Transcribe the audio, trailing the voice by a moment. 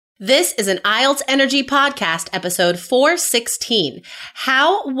This is an IELTS Energy Podcast, episode 416,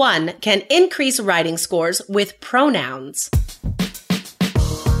 How One Can Increase Writing Scores with Pronouns.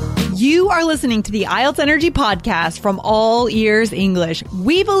 You are listening to the IELTS Energy Podcast from All Ears English.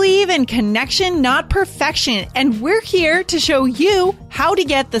 We believe in connection, not perfection, and we're here to show you how to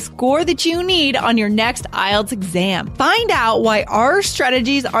get the score that you need on your next IELTS exam. Find out why our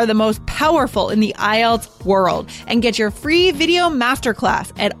strategies are the most powerful in the IELTS world and get your free video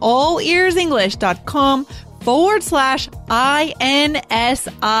masterclass at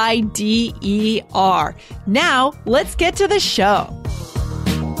allearsenglish.com/INSIDER. Now, let's get to the show.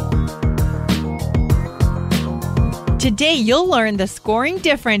 Today, you'll learn the scoring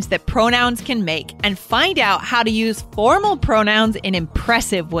difference that pronouns can make and find out how to use formal pronouns in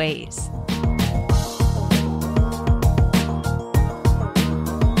impressive ways.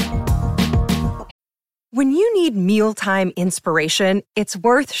 When you need mealtime inspiration, it's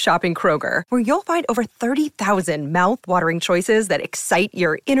worth shopping Kroger, where you'll find over 30,000 mouth-watering choices that excite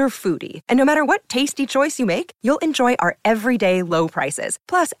your inner foodie. And no matter what tasty choice you make, you'll enjoy our everyday low prices,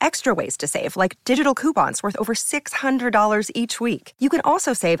 plus extra ways to save, like digital coupons worth over $600 each week. You can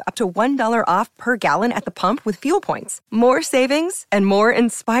also save up to $1 off per gallon at the pump with fuel points. More savings and more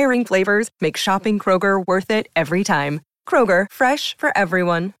inspiring flavors make shopping Kroger worth it every time. Kroger, fresh for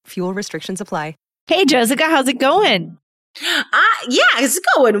everyone. Fuel restrictions apply. Hey, Jessica, how's it going? Yeah, it's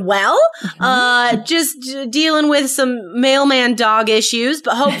going well. Just dealing with some mailman dog issues,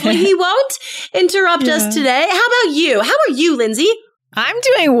 but hopefully he won't interrupt us today. How about you? How are you, Lindsay? I'm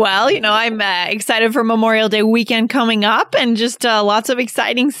doing well. You know, I'm excited for Memorial Day weekend coming up and just lots of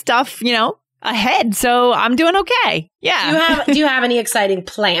exciting stuff, ahead. So I'm doing okay. Yeah. Do you have any exciting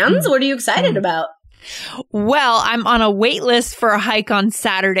plans? What are you excited about? Well, I'm on a wait list for a hike on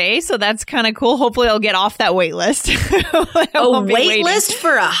Saturday, so that's kind of cool. Hopefully I'll get off that wait list. A wait list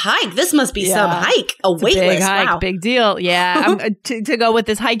for a hike? This must be some hike. A wait list. Hike, wow. Big deal. Yeah. to go with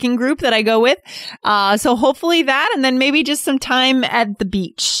this hiking group that I go with. So hopefully that, and then maybe just some time at the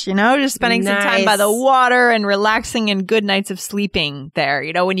beach, just spending some time by the water and relaxing and good nights of sleeping there.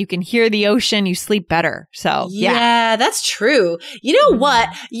 When you can hear the ocean, you sleep better. So yeah, that's true. You know what?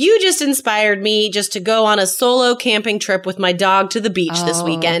 You just inspired me just to go on a solo camping trip with my dog to the beach this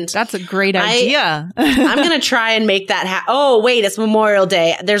weekend. That's a great idea. I'm going to try and make that happen. Oh, wait, it's Memorial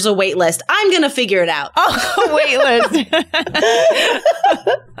Day. There's a wait list. I'm going to figure it out. Oh, wait list.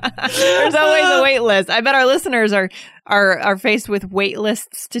 There's always a wait list. I bet our listeners are faced with wait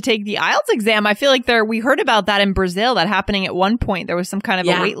lists to take the IELTS exam. I feel like we heard about that in Brazil, that happening at one point. There was some kind of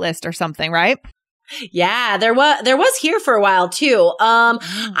a wait list or something, right? Yeah, there was here for a while too.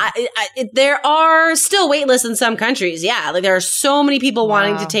 There are still wait lists in some countries. Yeah, like there are so many people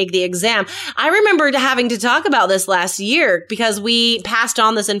wanting to take the exam. I remember having to talk about this last year because we passed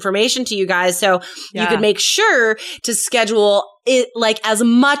on this information to you guys, so you could make sure to schedule it like as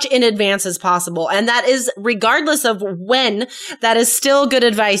much in advance as possible. And that is regardless of when. That is still good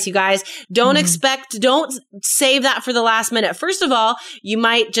advice, you guys. Don't save that for the last minute. First of all, you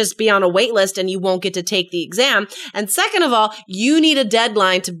might just be on a wait list and you won't get to take the exam. And second of all, you need a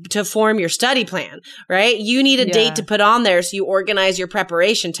deadline to form your study plan, right? You need a date to put on there so you organize your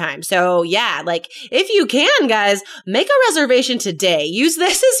preparation time. So yeah, like if you can, guys, make a reservation today. Use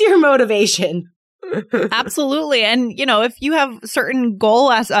this as your motivation. Absolutely. And, if you have certain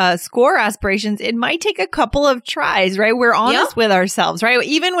score aspirations, it might take a couple of tries, right? We're honest with ourselves, right?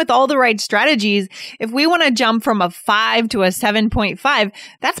 Even with all the right strategies, if we want to jump from a 5 to a 7.5,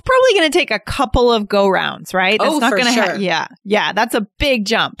 that's probably going to take a couple of go rounds, right? That's not going to sure. Yeah, that's a big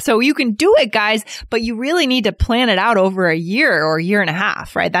jump. So you can do it, guys, but you really need to plan it out over a year or a year and a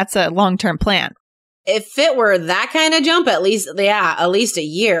half, right? That's a long-term plan. If it were that kind of jump, at least a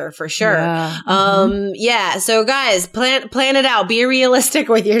year for sure. Yeah. So guys, plan it out. Be realistic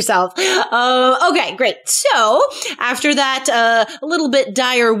with yourself. Okay, great. So after that, a little bit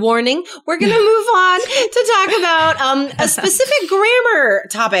dire warning, we're going to move on to talk about, a specific grammar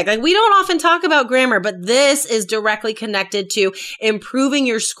topic. Like we don't often talk about grammar, but this is directly connected to improving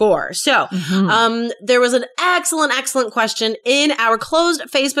your score. So, there was an excellent question in our closed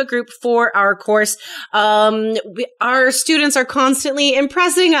Facebook group for our course. Our students are constantly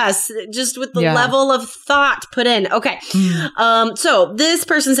impressing us just with the level of thought put in. Okay. So this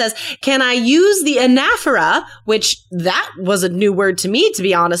person says, can I use the anaphora, which that was a new word to me, to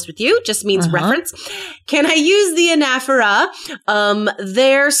be honest with you, just means reference. Can I use the anaphora,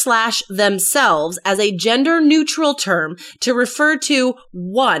 their/themselves as a gender neutral term to refer to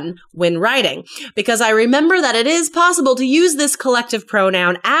one when writing? Because I remember that it is possible to use this collective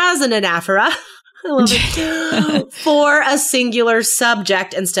pronoun as an anaphora I love it. For a singular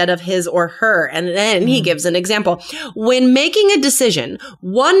subject instead of his or her. And then he gives an example. When making a decision,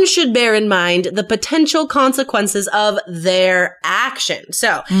 one should bear in mind the potential consequences of their action.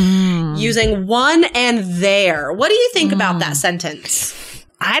 So using one and their. What do you think about that sentence?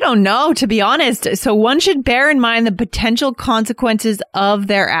 I don't know, to be honest. So one should bear in mind the potential consequences of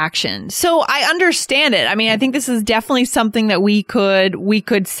their action. So I understand it. I mean, I think this is definitely something that we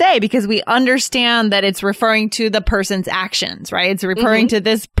could say because we understand that it's referring to the person's actions, right? It's referring to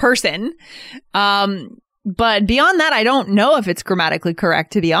this person. But beyond that, I don't know if it's grammatically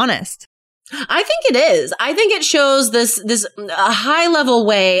correct, to be honest. I think it is. I think it shows this a high level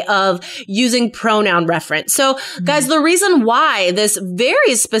way of using pronoun reference. So guys, the reason why this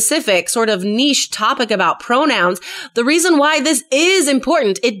very specific sort of niche topic about pronouns, the reason why this is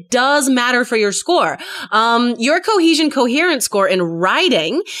important, it does matter for your score. Your cohesion coherence score in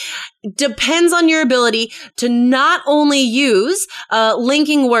writing depends on your ability to not only use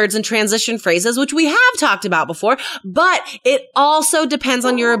linking words and transition phrases, which we have talked about before, but it also depends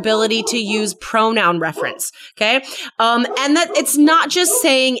on your ability to use pronoun reference. Okay. And that it's not just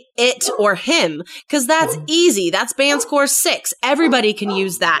saying it or him, because that's easy. That's band score 6. Everybody can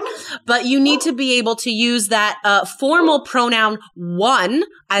use that. But you need to be able to use that formal pronoun one.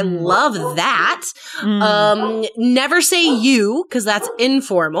 I love that. Never say you, because that's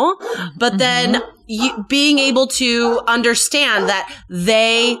informal. But then being able to understand that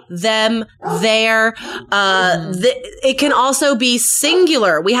they, them, their, it can also be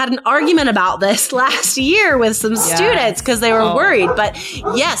singular. We had an argument about this last year with some students because they were worried. But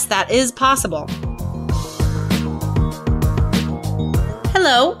yes, that is possible.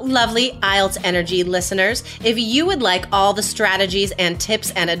 Hello, lovely IELTS Energy listeners. If you would like all the strategies and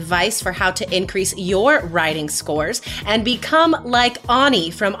tips and advice for how to increase your writing scores and become like Ani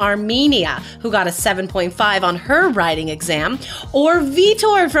from Armenia, who got a 7.5 on her writing exam, or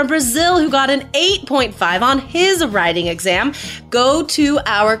Vitor from Brazil, who got an 8.5 on his writing exam, go to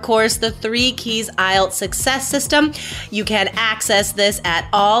our course, The 3 Keys IELTS Success System. You can access this at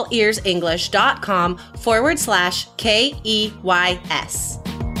allearsenglish.com/KEYS.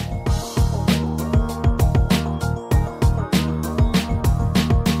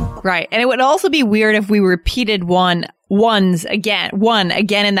 Right. And it would also be weird if we repeated one again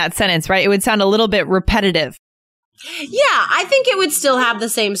in that sentence, right? It would sound a little bit repetitive. Yeah, I think it would still have the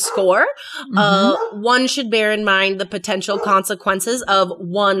same score. One should bear in mind the potential consequences of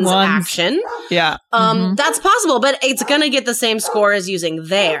one's action. Yeah. That's possible, but it's going to get the same score as using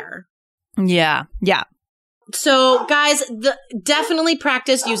their. Yeah. Yeah. So guys, definitely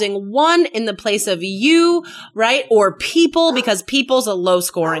practice using one in the place of you, right? Or people, because people's a low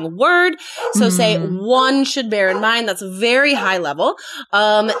scoring word. So say one should bear in mind. That's very high level.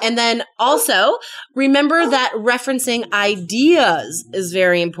 And then also remember that referencing ideas is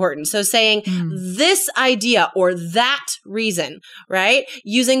very important. So saying this idea or that reason, right?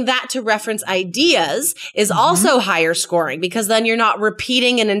 Using that to reference ideas is also higher scoring because then you're not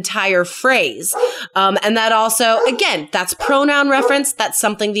repeating an entire phrase. And that also, again, that's pronoun reference. That's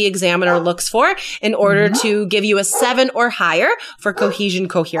something the examiner looks for in order to give you a 7 or higher for cohesion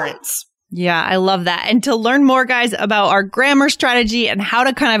coherence. Yeah, I love that. And to learn more, guys, about our grammar strategy and how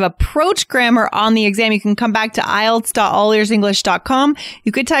to kind of approach grammar on the exam, you can come back to IELTS.allearsenglish.com.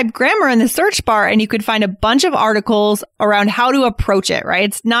 You could type grammar in the search bar and you could find a bunch of articles around how to approach it, right?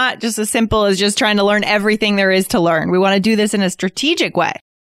 It's not just as simple as just trying to learn everything there is to learn. We want to do this in a strategic way.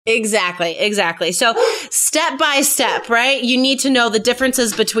 Exactly. So step by step, right? You need to know the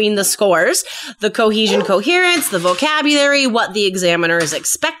differences between the scores, the cohesion coherence, the vocabulary, what the examiner is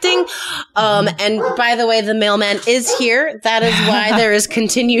expecting. And by the way, the mailman is here. That is why there is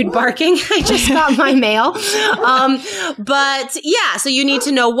continued barking. I just got my mail. But yeah, so you need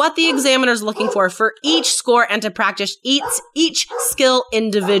to know what the examiner is looking for each score and to practice each skill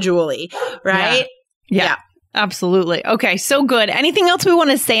individually, right? Yeah. Absolutely. Okay, so good. Anything else we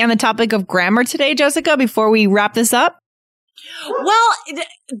want to say on the topic of grammar today, Jessica, before we wrap this up? Well,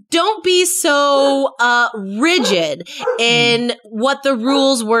 don't be so rigid in what the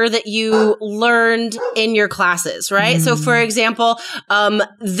rules were that you learned in your classes, right? So, for example,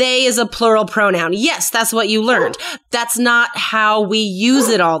 they is a plural pronoun. Yes, that's what you learned. That's not how we use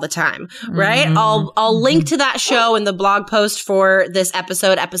it all the time, right? I'll link to that show in the blog post for this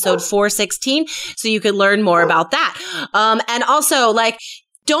episode 416, so you can learn more about that. And also,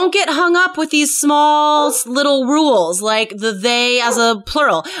 Don't get hung up with these small little rules like the they as a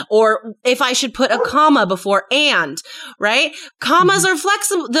plural, or if I should put a comma before and, right? Commas are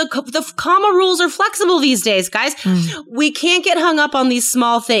flexible. The comma rules are flexible these days, guys. We can't get hung up on these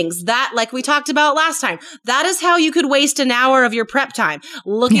small things. That, like we talked about last time, that is how you could waste an hour of your prep time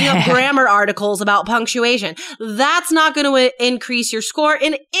looking up grammar articles about punctuation. That's not going to increase your score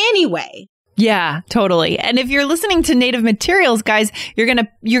in any way. Yeah, totally. And if you're listening to native materials, guys, you're gonna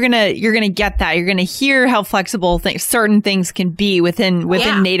get that. You're gonna hear how flexible certain things can be within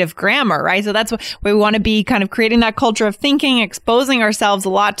native grammar, right? So that's what we want to be, kind of creating that culture of thinking, exposing ourselves a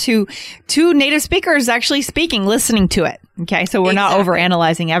lot to native speakers actually speaking, listening to it. Okay, so we're not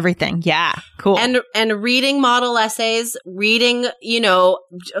overanalyzing everything. Yeah, cool. And reading model essays, reading,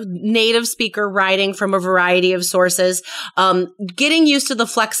 native speaker writing from a variety of sources, getting used to the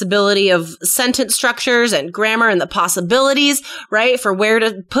flexibility of sentence structures and grammar and the possibilities, right? For where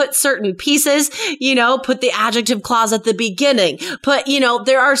to put certain pieces, put the adjective clause at the beginning.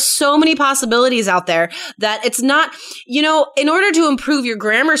 There are so many possibilities out there that it's not, in order to improve your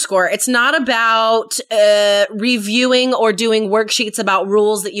grammar score, it's not about reviewing or doing worksheets about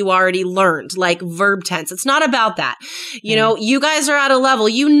rules that you already learned, like verb tense. It's not about that. You guys are at a level,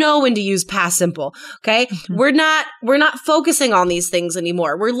 when to use past simple. Okay. We're not focusing on these things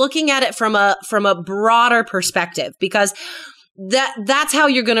anymore. We're looking at it from a broader perspective, because that's how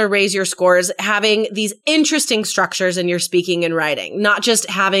you're going to raise your scores, having these interesting structures in your speaking and writing, not just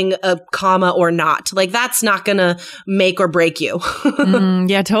having a comma or not. Like, that's not going to make or break you.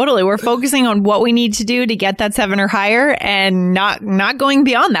 Yeah, totally. We're focusing on what we need to do to get that 7 or higher, and not going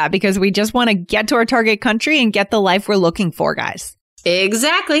beyond that, because we just want to get to our target country and get the life we're looking for, guys.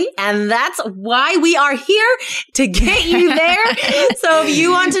 Exactly. And that's why we are here, to get you there. So if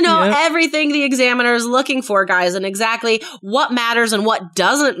you want to know everything the examiner is looking for, guys, and exactly what matters and what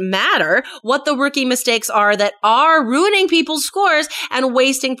doesn't matter, what the rookie mistakes are that are ruining people's scores and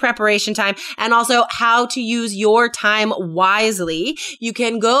wasting preparation time, and also how to use your time wisely, you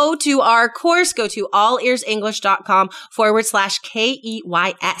can go to our course. Go to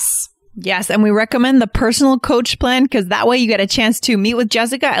allearsenglish.com/KEYS. Yes, and we recommend the personal coach plan, because that way you get a chance to meet with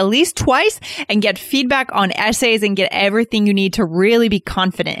Jessica at least twice and get feedback on essays and get everything you need to really be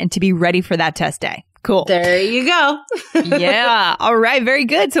confident and to be ready for that test day. Cool. There you go. Yeah. All right. Very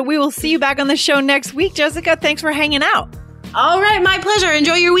good. So we will see you back on the show next week. Jessica, thanks for hanging out. All right. My pleasure.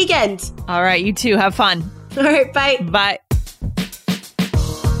 Enjoy your weekend. All right. You too. Have fun. All right. Bye. Bye.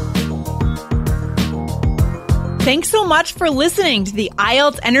 Thanks so much for listening to the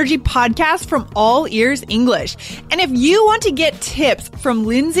IELTS Energy Podcast from All Ears English. And if you want to get tips from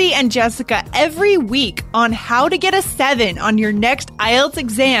Lindsay and Jessica every week on how to get a 7 on your next IELTS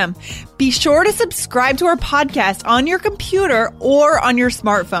exam, be sure to subscribe to our podcast on your computer or on your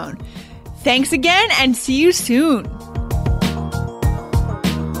smartphone. Thanks again, and see you soon.